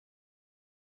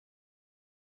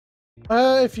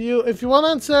If you want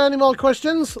to answer any more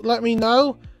questions, let me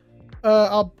know.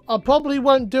 I probably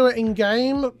won't do it in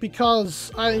game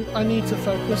because I need to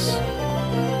focus.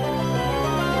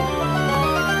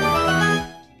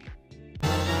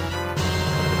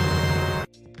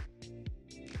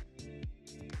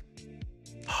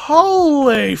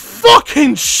 Holy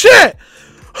fucking shit!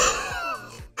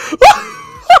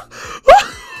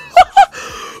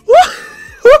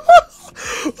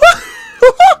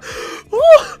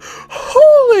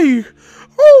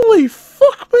 Holy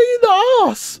fuck me in the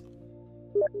arse!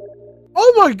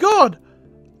 Oh my god!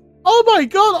 Oh my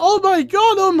god! Oh my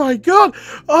god! Oh my god!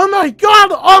 Oh my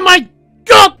god! Oh my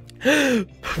god! I'm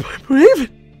breathing.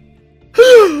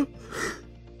 Oh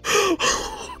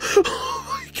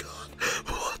my god!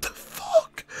 What the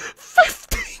fuck?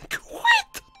 15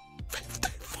 quid!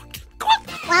 15 fucking quid!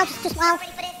 Wow, just wow.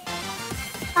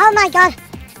 Oh my god!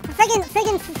 Friggin'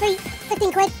 15 quid!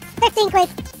 15 quid! 15 quid!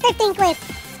 15 quid!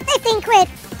 15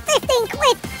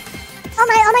 quid! Oh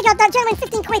my god, that gentleman,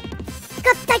 15 quid!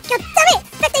 God damn it!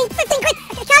 15 quid!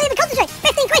 I can't even concentrate!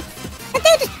 15 quid! The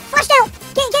dude just flashed out,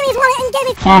 gave me his wallet and gave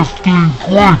me 15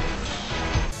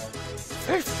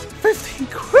 quid! 15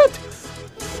 quid?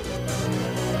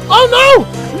 Oh no!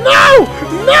 No!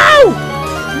 No!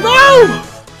 No!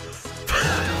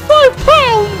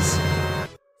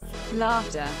 £5!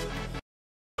 Laughter.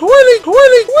 20 quid!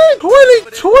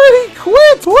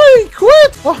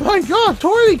 Oh my god,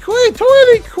 20 quid!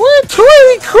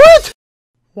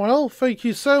 Well, thank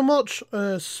you so much,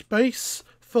 Space,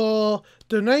 for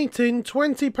donating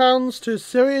 £20 to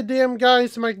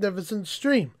SerioDmGuy's magnificent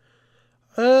stream.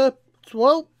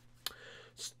 Well,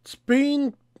 it's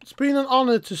been an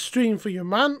honour to stream for you,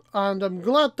 man, and I'm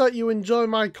glad that you enjoy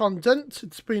my content.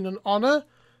 It's been an honour.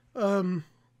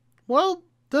 Well,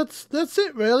 that's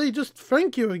it really. Just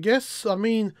thank you, I guess. I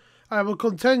mean, I will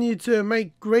continue to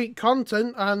make great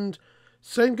content, and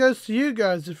same goes to you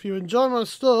guys. If you enjoy my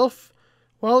stuff,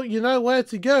 well, you know where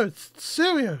to go. It's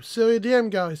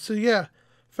SerioDmGuy. So yeah,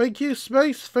 thank you,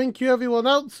 Space. Thank you, everyone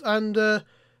else, and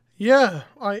yeah,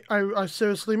 I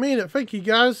seriously mean it. Thank you,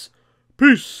 guys.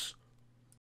 Peace.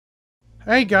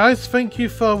 Hey guys, thank you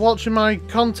for watching my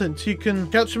content. You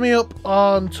can catch me up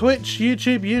on Twitch,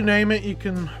 YouTube, you name it. You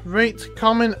can rate,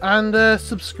 comment, and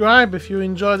subscribe if you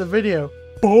enjoy the video.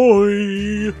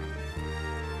 Bye!